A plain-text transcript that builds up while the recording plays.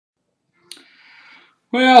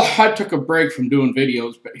Well, I took a break from doing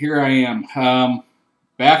videos, but here I am,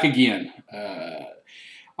 back again.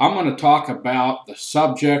 I'm going to talk about the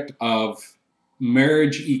subject of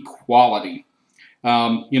marriage equality.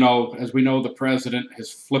 As we know, the president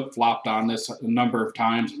has flip-flopped on this a number of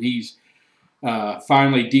times, and he's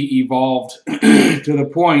finally de-evolved to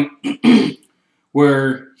the point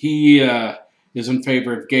where he is in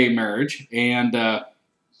favor of gay marriage. And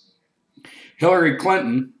Hillary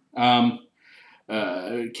Clinton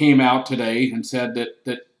came out today and said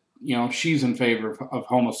that she's in favor of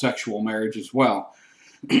homosexual marriage as well.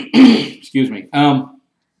 Excuse me.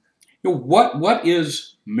 What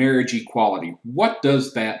is marriage equality? What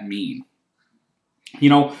does that mean?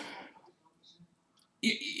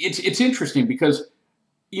 It's interesting because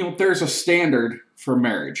there's a standard for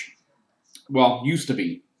marriage. Well, used to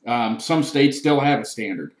be. Some states still have a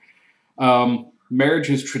standard. Marriage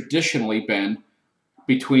has traditionally been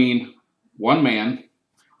between one man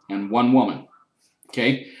and one woman.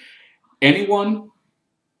 Okay? Anyone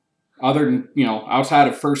other than, outside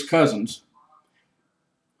of first cousins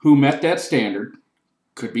who met that standard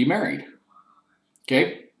could be married.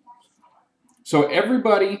 Okay? So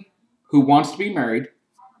everybody who wants to be married,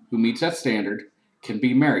 who meets that standard, can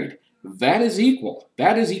be married. That is equal.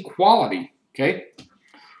 That is equality. Okay?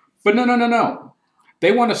 But no.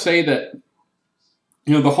 They want to say that,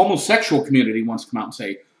 the homosexual community wants to come out and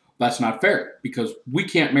say, that's not fair because we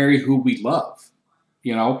can't marry who we love.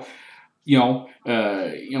 Two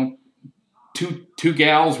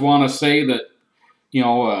gals want to say that,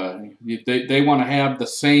 they want to have the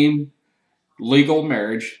same legal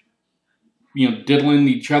marriage, diddling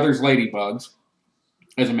each other's ladybugs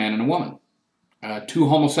as a man and a woman. Two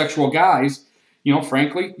homosexual guys,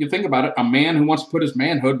 frankly, you think about it, a man who wants to put his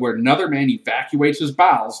manhood where another man evacuates his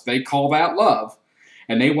bowels, they call that love,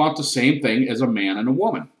 and they want the same thing as a man and a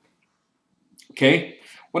woman. Okay?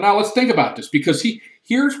 Well, now let's think about this, because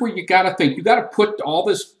here's where you got to think. You got to put all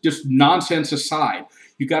this just nonsense aside.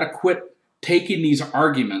 You got to quit taking these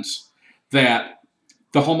arguments that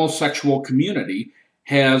the homosexual community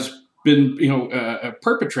has been,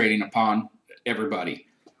 perpetrating upon everybody.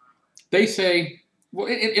 They say, well,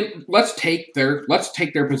 let's take their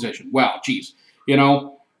position. Well, geez,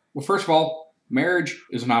 first of all, marriage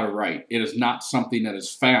is not a right. It is not something that is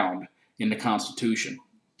found in the Constitution.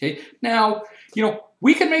 Okay, now,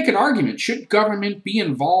 we can make an argument. Should government be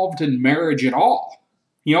involved in marriage at all?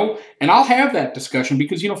 And I'll have that discussion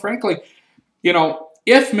because, frankly,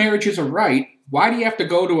 if marriage is a right, why do you have to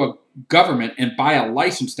go to a government and buy a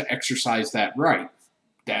license to exercise that right?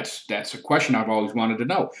 That's a question I've always wanted to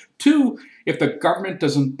know. Two, if the government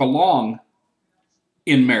doesn't belong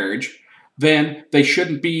in marriage, then they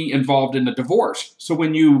shouldn't be involved in the divorce. So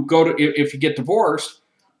when you if you get divorced,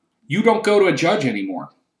 you don't go to a judge anymore.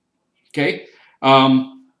 Okay?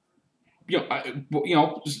 So you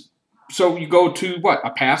go to what?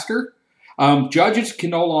 A pastor? Judges can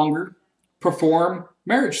no longer perform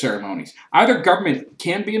marriage ceremonies. Either government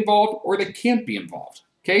can be involved or they can't be involved.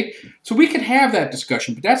 Okay? So we can have that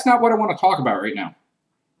discussion, but that's not what I want to talk about right now.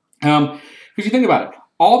 Because you think about it,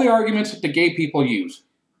 all the arguments that the gay people use,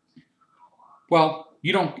 well,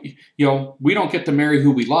 we don't get to marry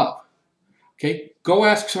who we love. Okay? Go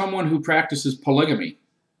ask someone who practices polygamy.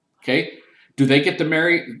 Okay? Do they get to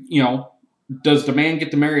marry, does the man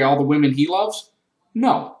get to marry all the women he loves?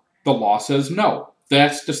 No. The law says no.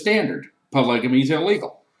 That's the standard. Polygamy is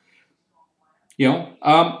illegal.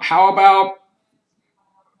 How about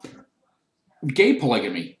gay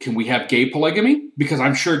polygamy? Can we have gay polygamy? Because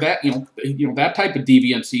I'm sure that, that type of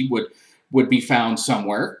deviancy would be found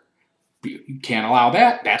somewhere. You can't allow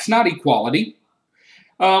that. That's not equality.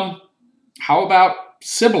 How about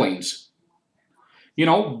siblings?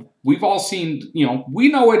 We've all seen,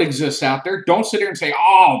 we know it exists out there. Don't sit here and say,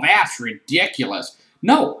 oh, that's ridiculous.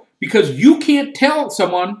 No, because you can't tell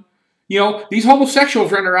someone, these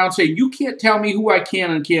homosexuals running around saying, you can't tell me who I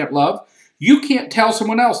can and can't love. You can't tell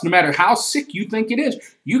someone else, no matter how sick you think it is.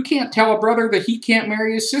 You can't tell a brother that he can't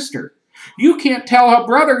marry his sister. You can't tell a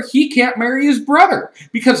brother he can't marry his brother,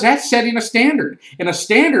 because that's setting a standard, and a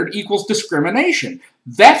standard equals discrimination.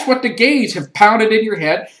 That's what the gays have pounded in your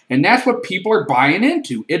head, and that's what people are buying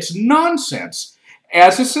into. It's nonsense.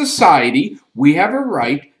 As a society, we have a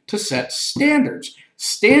right to set standards.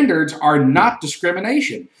 Standards are not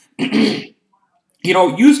discrimination. It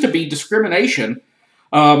used to be discrimination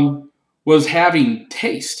was having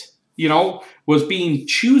taste, was being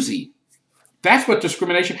choosy. That's what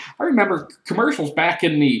discrimination. I remember commercials back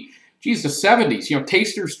in the 70s.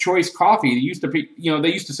 Taster's Choice coffee. They used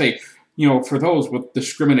to say, for those with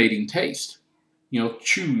discriminating taste.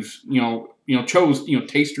 Chose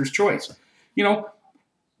Taster's Choice.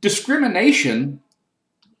 discrimination,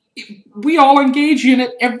 we all engage in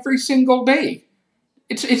it every single day.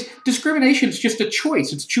 It's discrimination is just a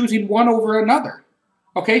choice. It's choosing one over another.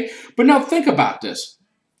 Okay? But now think about this.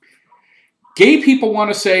 Gay people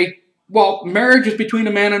want to say, well, marriage is between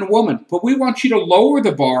a man and a woman, but we want you to lower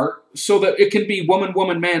the bar so that it can be woman,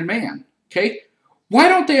 woman, man, man. Okay? Why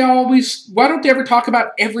don't they ever talk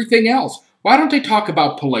about everything else? Why don't they talk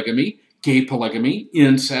about polygamy, gay polygamy,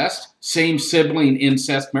 incest, same sibling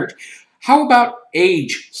incest marriage? How about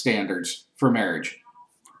age standards for marriage?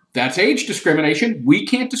 That's age discrimination. We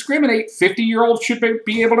can't discriminate. 50-year-olds should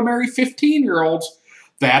be able to marry 15-year-olds.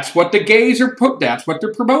 That's what the gays are that's what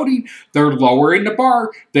they're promoting. They're lowering the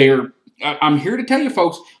bar. I'm here to tell you,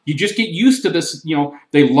 folks, you just get used to this.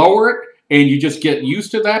 They lower it, and you just get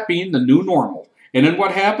used to that being the new normal. And then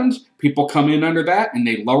what happens? People come in under that, and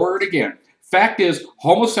they lower it again. Fact is,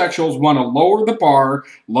 homosexuals want to lower the bar,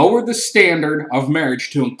 lower the standard of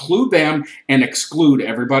marriage to include them and exclude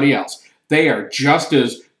everybody else. They are just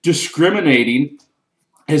as discriminating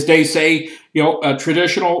as they say,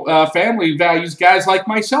 traditional family values guys like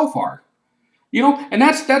myself are. And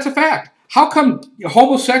that's a fact. How come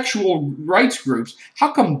homosexual rights groups,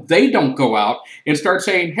 how come they don't go out and start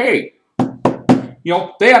saying, hey, they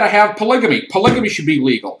ought to have polygamy. Polygamy should be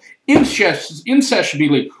legal. Incest should be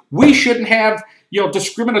legal. We shouldn't have,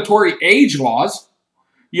 discriminatory age laws,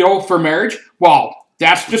 for marriage. Well,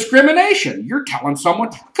 that's discrimination. You're telling someone,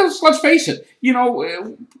 because let's face it,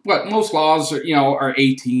 most laws are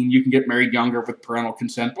 18. You can get married younger with parental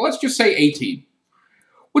consent, but let's just say 18.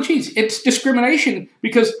 Well, geez, it's discrimination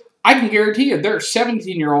because I can guarantee you there are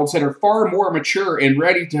 17-year-olds that are far more mature and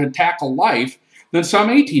ready to tackle life than some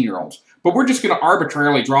 18-year-olds. But we're just going to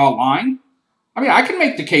arbitrarily draw a line. I mean, I can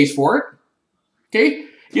make the case for it. Okay?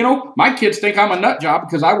 My kids think I'm a nut job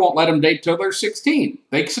because I won't let them date till they're 16.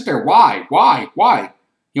 They sit there, why? Why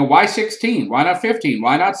 16? Why not 15?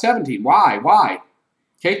 Why not 17? Why?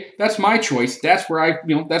 Okay? That's my choice. That's where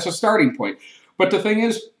that's a starting point. But the thing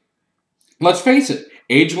is, let's face it,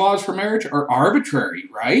 age laws for marriage are arbitrary,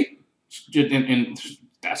 right? And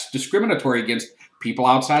that's discriminatory against people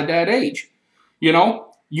outside that age.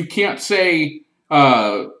 You can't say,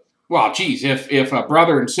 well, geez, if a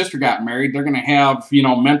brother and sister got married, they're going to have,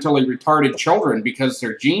 mentally retarded children because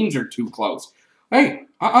their genes are too close. Hey,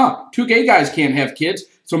 two gay guys can't have kids,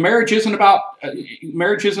 so marriage isn't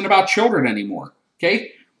about children anymore.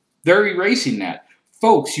 Okay, they're erasing that.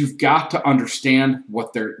 Folks, you've got to understand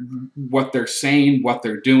what they're saying, what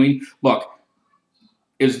they're doing. Look,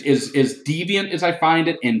 as deviant as I find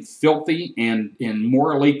it, and filthy and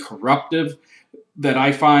morally corruptive that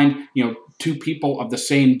I find, two people of the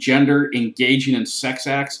same gender engaging in sex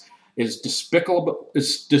acts is despicable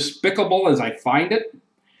as I find it.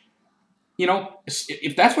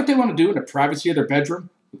 If that's what they want to do in the privacy of their bedroom,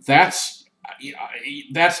 that's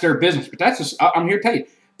their business. But I'm here to tell you,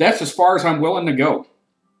 that's as far as I'm willing to go.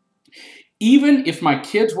 Even if my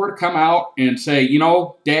kids were to come out and say,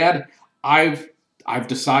 Dad, I've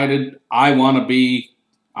decided I want to be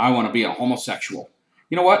a homosexual.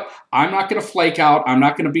 You know what? I'm not going to flake out. I'm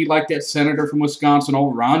not going to be like that senator from Wisconsin,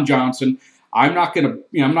 old Ron Johnson. I'm not going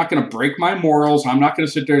to break my morals. I'm not going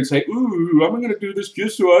to sit there and say, ooh, I'm going to do this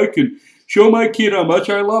just so I can show my kid how much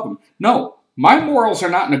I love him. No, my morals are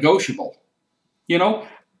not negotiable.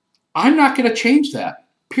 I'm not going to change that.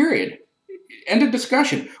 Period. End of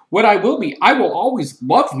discussion. What I will always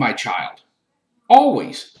love my child.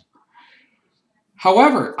 Always.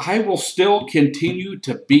 However, I will still continue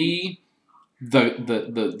to be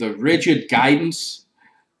the rigid guidance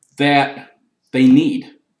that they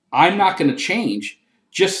need. I'm not going to change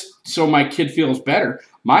just so my kid feels better.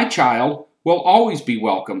 My child will always be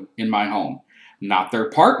welcome in my home, not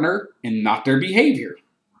their partner and not their behavior.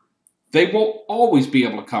 They will always be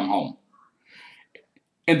able to come home.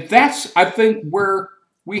 And that's, I think, where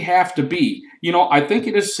we have to be. I think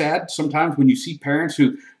it is sad sometimes when you see parents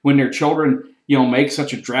who, when their children, make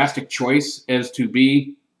such a drastic choice as to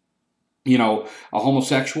be a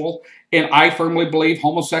homosexual. And I firmly believe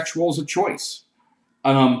homosexual is a choice.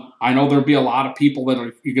 I know there'll be a lot of people that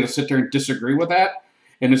are going to sit there and disagree with that.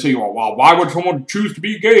 And they say, well, why would someone choose to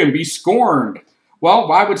be gay and be scorned? Well,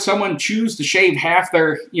 why would someone choose to shave half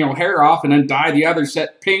their hair off and then dye the other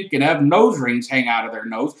set pink and have nose rings hang out of their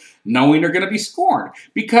nose, knowing they're going to be scorned?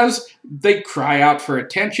 Because they cry out for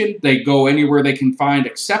attention. They go anywhere they can find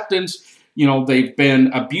acceptance. They've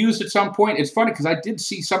been abused at some point. It's funny because I did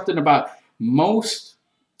see something about most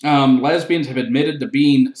lesbians have admitted to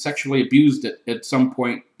being sexually abused at some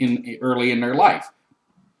point early in their life.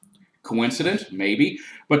 Coincidence? Maybe.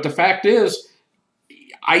 But the fact is,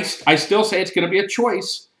 I still say it's going to be a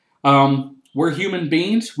choice. We're human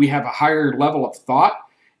beings. We have a higher level of thought,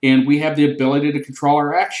 and we have the ability to control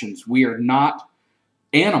our actions. We are not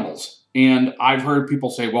animals. And I've heard people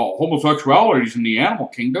say, well, homosexuality is in the animal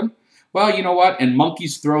kingdom. Well, you know what? And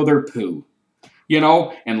monkeys throw their poo.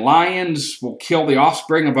 And lions will kill the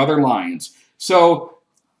offspring of other lions. So,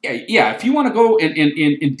 yeah, if you want to go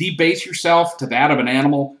and debase yourself to that of an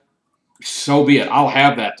animal, so be it. I'll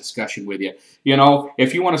have that discussion with you.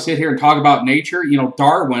 If you want to sit here and talk about nature,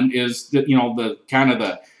 Darwin is the kind of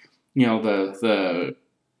the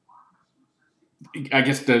I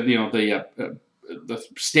guess the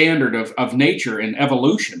standard of nature and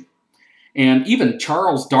evolution. And even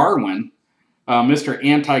Charles Darwin, Mr.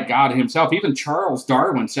 Anti-God himself, even Charles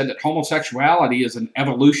Darwin said that homosexuality is an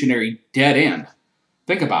evolutionary dead end.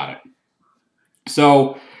 Think about it.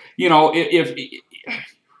 So, if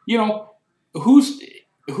who's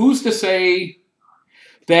to say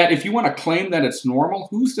that if you want to claim that it's normal,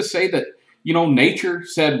 who's to say that, nature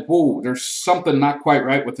said, whoa, there's something not quite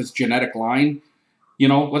right with this genetic line.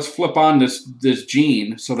 Let's flip on this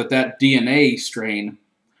gene so that DNA strain,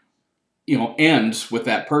 ends with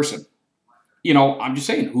that person. I'm just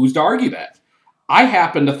saying, who's to argue that? I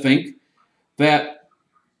happen to think that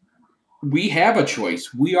we have a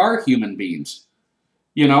choice. We are human beings.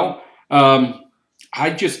 I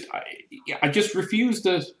just refuse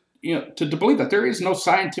to believe that there is no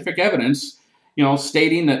scientific evidence,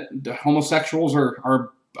 stating that the homosexuals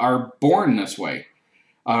are born this way.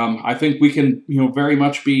 I think we can, very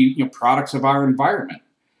much be, products of our environment.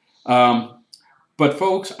 But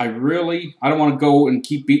folks, I don't want to go and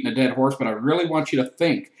keep beating a dead horse, but I really want you to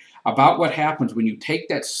think about what happens when you take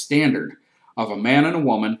that standard of a man and a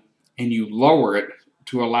woman and you lower it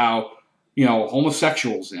to allow,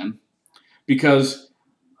 homosexuals in, because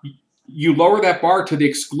you lower that bar to the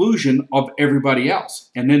exclusion of everybody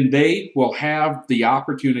else. And then they will have the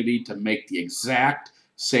opportunity to make the exact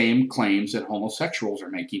same claims that homosexuals are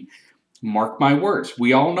making. Mark my words.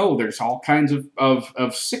 We all know there's all kinds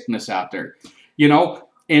of sickness out there.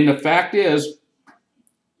 And the fact is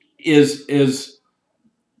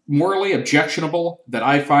morally objectionable that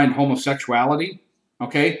I find homosexuality,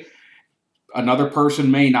 okay? Another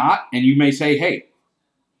person may not, and you may say, hey,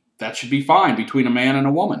 that should be fine between a man and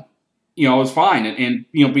a woman. It's fine. And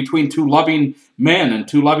between two loving men and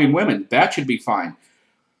two loving women, that should be fine.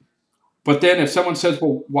 But then if someone says,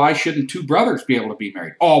 well, why shouldn't two brothers be able to be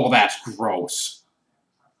married? Oh, well, that's gross.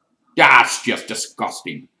 That's just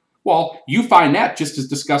disgusting. Well, you find that just as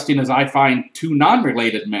disgusting as I find two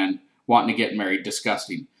non-related men wanting to get married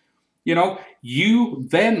disgusting. You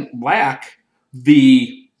then lack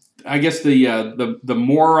the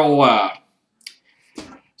moral, I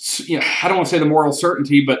don't want to say the moral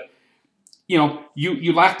certainty, but,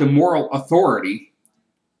 you lack the moral authority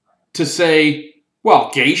to say,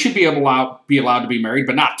 well, gays should be allowed to be married,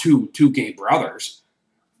 but not two gay brothers.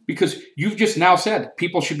 Because you've just now said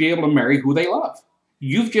people should be able to marry who they love.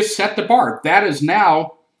 You've just set the bar. That is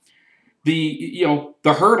now the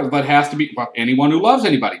hurdle that has to be, well, anyone who loves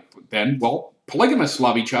anybody. Then, well, polygamists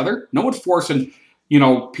love each other. No one's forcing,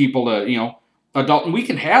 people to, adult. And we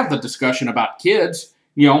can have the discussion about kids.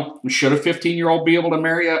 Should a 15-year-old be able to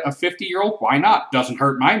marry a 50-year-old? Why not? Doesn't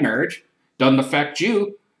hurt my marriage. Doesn't affect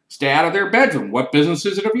you. Stay out of their bedroom. What business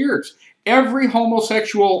is it of yours? Every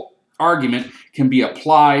homosexual argument can be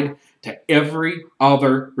applied to every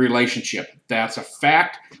other relationship. That's a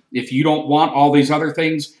fact. If you don't want all these other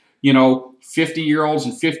things, 50-year-olds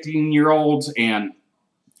and 15-year-olds and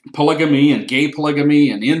polygamy and gay polygamy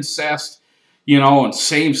and incest, and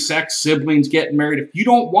same-sex siblings getting married. If you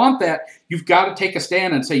don't want that, you've got to take a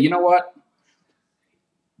stand and say, you know what?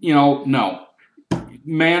 No.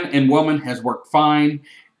 Man and woman has worked fine.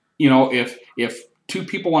 If two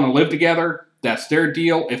people want to live together, that's their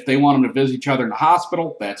deal. If they want them to visit each other in the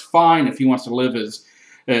hospital, that's fine. If he wants to leave his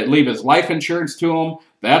life insurance to him,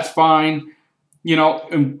 that's fine.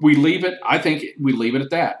 And we leave it. I think we leave it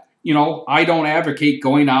at that. I don't advocate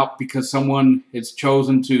going out because someone has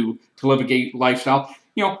chosen to live a gay lifestyle.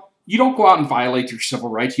 You don't go out and violate your civil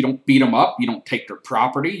rights. You don't beat them up. You don't take their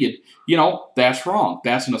property. That's wrong.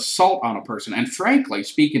 That's an assault on a person. And frankly,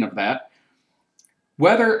 speaking of that,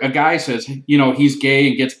 whether a guy says, he's gay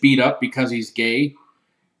and gets beat up because he's gay,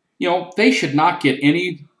 they should not get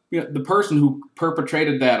any, the person who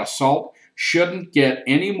perpetrated that assault shouldn't get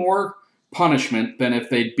any more punishment than if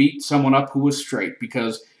they beat someone up who was straight,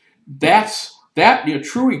 because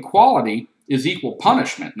true equality is equal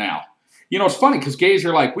punishment now. It's funny because gays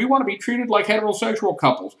are like, we want to be treated like heterosexual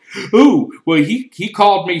couples. Ooh, well, he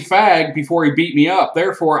called me fag before he beat me up.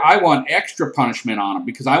 Therefore, I want extra punishment on him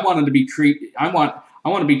because I want him to be treated. I want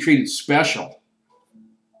to be treated special.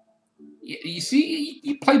 You see,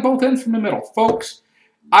 you play both ends from the middle. Folks,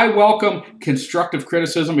 I welcome constructive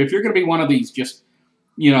criticism. If you're going to be one of these just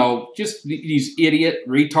these idiot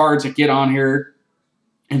retards that get on here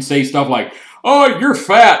and say stuff like, "Oh, you're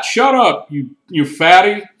fat. Shut up, you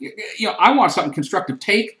fatty." I want something constructive.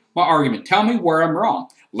 Take my argument. Tell me where I'm wrong.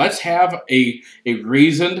 Let's have a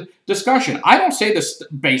reasoned discussion. I don't say this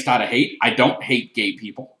based out of hate. I don't hate gay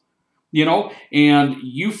people. And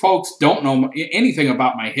you folks don't know anything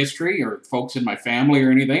about my history or folks in my family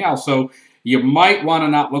or anything else. So you might want to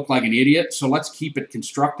not look like an idiot. So let's keep it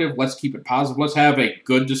constructive. Let's keep it positive. Let's have a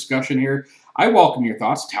good discussion here. I welcome your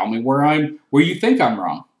thoughts. Tell me where you think I'm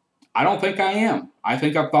wrong. I don't think I am. I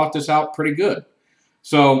think I've thought this out pretty good.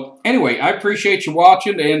 So anyway, I appreciate you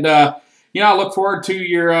watching, and I look forward to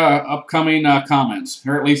your upcoming comments,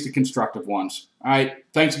 or at least the constructive ones. All right,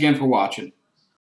 thanks again for watching.